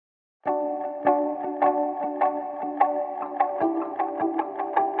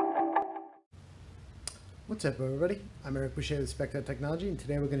What's up everybody, I'm Eric Boucher with Specto Technology, and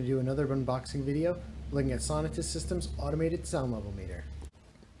today we're going to do another unboxing video looking at Sonitus Systems automated sound level meter.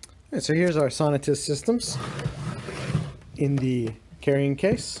 Alright, so here's our Sonitus Systems in the carrying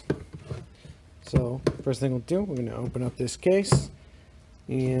case. So first thing we'll do, we're going to open up this case,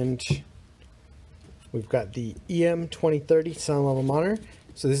 and we've got the EM2030 sound level monitor.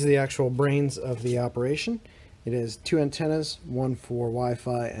 So this is the actual brains of the operation. It has two antennas, one for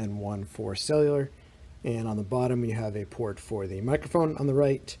Wi-Fi and one for cellular. And on the bottom you have a port for the microphone on the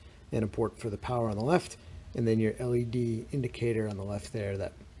right and a port for the power on the left, and then your LED indicator on the left there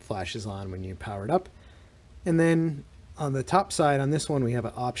that flashes on when you power it up. And then on the top side on this one we have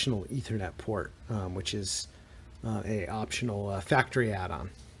an optional Ethernet port, which is a optional factory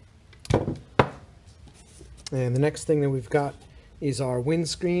add-on. And the next thing that we've got is our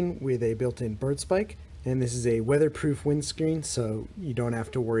windscreen with a built-in bird spike, and this is a weatherproof windscreen, so you don't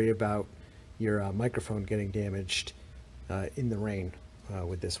have to worry about your microphone getting damaged in the rain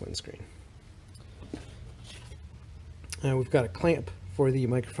with this windscreen. We've got a clamp for the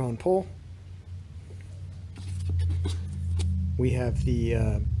microphone pole. We have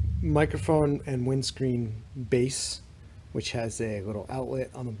the microphone and windscreen base, which has a little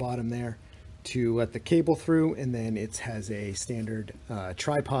outlet on the bottom there to let the cable through, and then it has a standard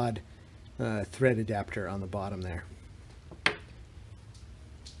tripod thread adapter on the bottom there.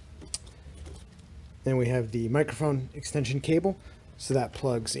 Then we have the microphone extension cable, so that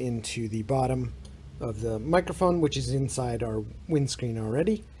plugs into the bottom of the microphone, which is inside our windscreen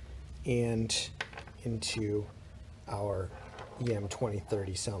already, and into our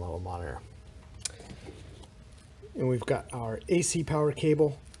EM2030 sound level monitor. And we've got our AC power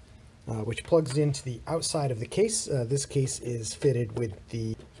cable, which plugs into the outside of the case. This case is fitted with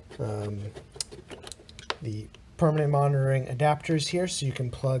the permanent monitoring adapters here, so you can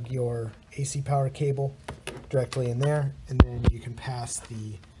plug your AC power cable directly in there, and then you can pass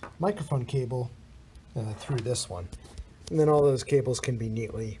the microphone cable through this one. And then all those cables can be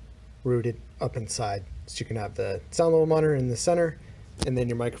neatly routed up inside, so you can have the sound level monitor in the center and then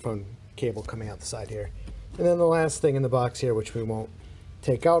your microphone cable coming out the side here. And then the last thing in the box here, which we won't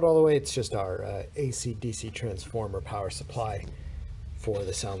take out all the way, it's just our AC DC transformer power supply for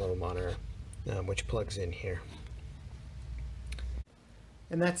the sound level monitor, which plugs in here.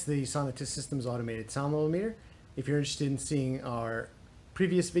 And that's the Sonitus Systems automated sound level meter. If you're interested in seeing our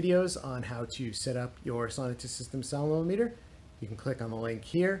previous videos on how to set up your Sonitus Systems sound level meter, you can click on the link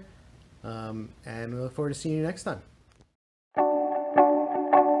here, and we look forward to seeing you next time.